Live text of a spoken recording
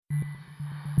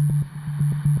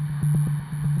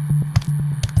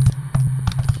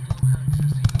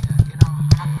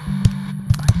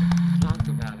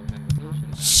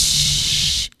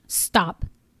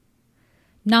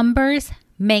Numbers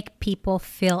make people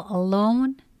feel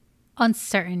alone,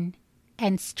 uncertain,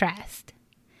 and stressed.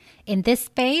 In this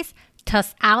space,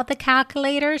 toss out the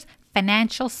calculators,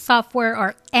 financial software,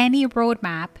 or any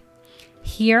roadmap.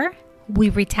 Here, we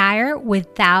retire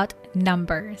without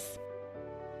numbers.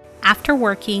 After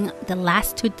working the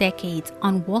last 2 decades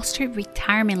on Wall Street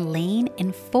retirement lane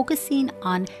and focusing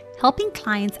on helping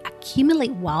clients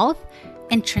accumulate wealth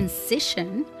and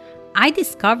transition, I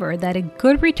discovered that a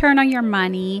good return on your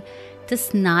money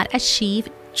does not achieve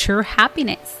true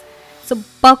happiness. So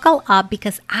buckle up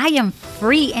because I am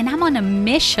free and I'm on a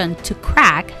mission to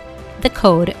crack the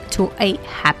code to a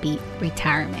happy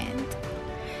retirement.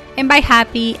 And by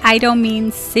happy, I don't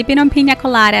mean sipping on piña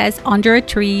coladas under a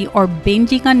tree or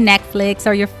binging on Netflix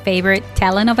or your favorite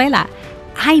telenovela.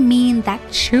 I mean that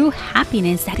true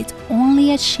happiness that is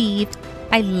only achieved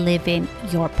by living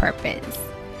your purpose.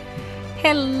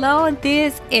 Hello,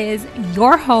 this is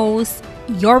your host,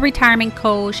 your retirement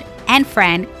coach and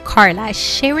friend, Carla,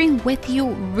 sharing with you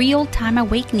real-time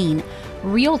awakening,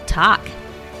 real talk,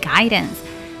 guidance,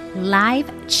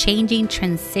 life-changing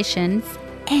transitions,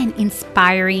 and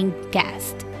inspiring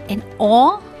guests, and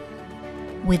all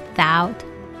without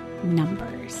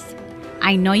numbers.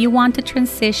 I know you want to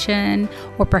transition,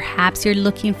 or perhaps you're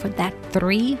looking for that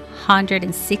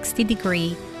 360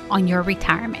 degree on your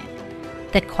retirement.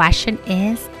 The question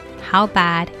is, how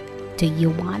bad do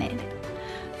you want it?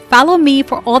 Follow me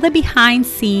for all the behind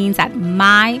scenes at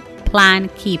My Plan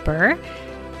Keeper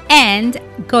and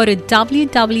go to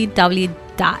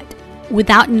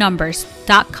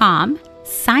www.withoutnumbers.com.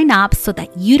 Sign up so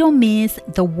that you don't miss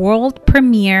the world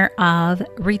premiere of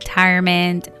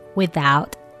Retirement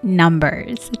Without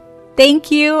Numbers.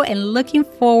 Thank you and looking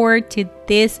forward to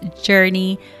this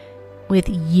journey with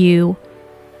you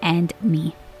and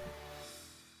me.